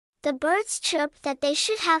The birds chirped that they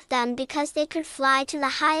should have them because they could fly to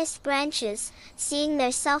the highest branches. Seeing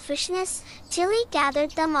their selfishness, Tilly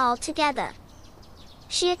gathered them all together.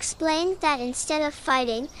 She explained that instead of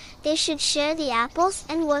fighting, they should share the apples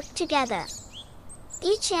and work together.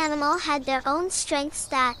 Each animal had their own strengths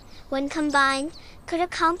that, when combined, could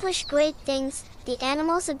accomplish great things. The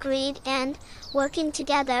animals agreed and, working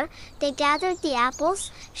together, they gathered the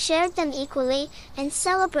apples, shared them equally, and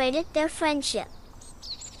celebrated their friendship.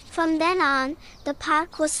 From then on, the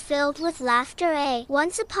park was filled with laughter.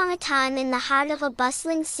 Once upon a time in the heart of a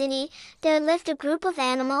bustling city, there lived a group of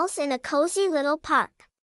animals in a cozy little park.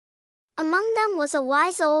 Among them was a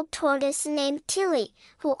wise old tortoise named Tilly,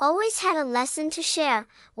 who always had a lesson to share.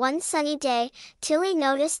 One sunny day, Tilly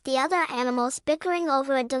noticed the other animals bickering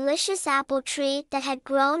over a delicious apple tree that had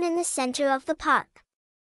grown in the center of the park.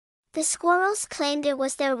 The squirrels claimed it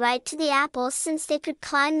was their right to the apples since they could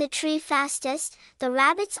climb the tree fastest. The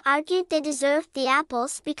rabbits argued they deserved the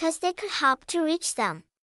apples because they could hop to reach them.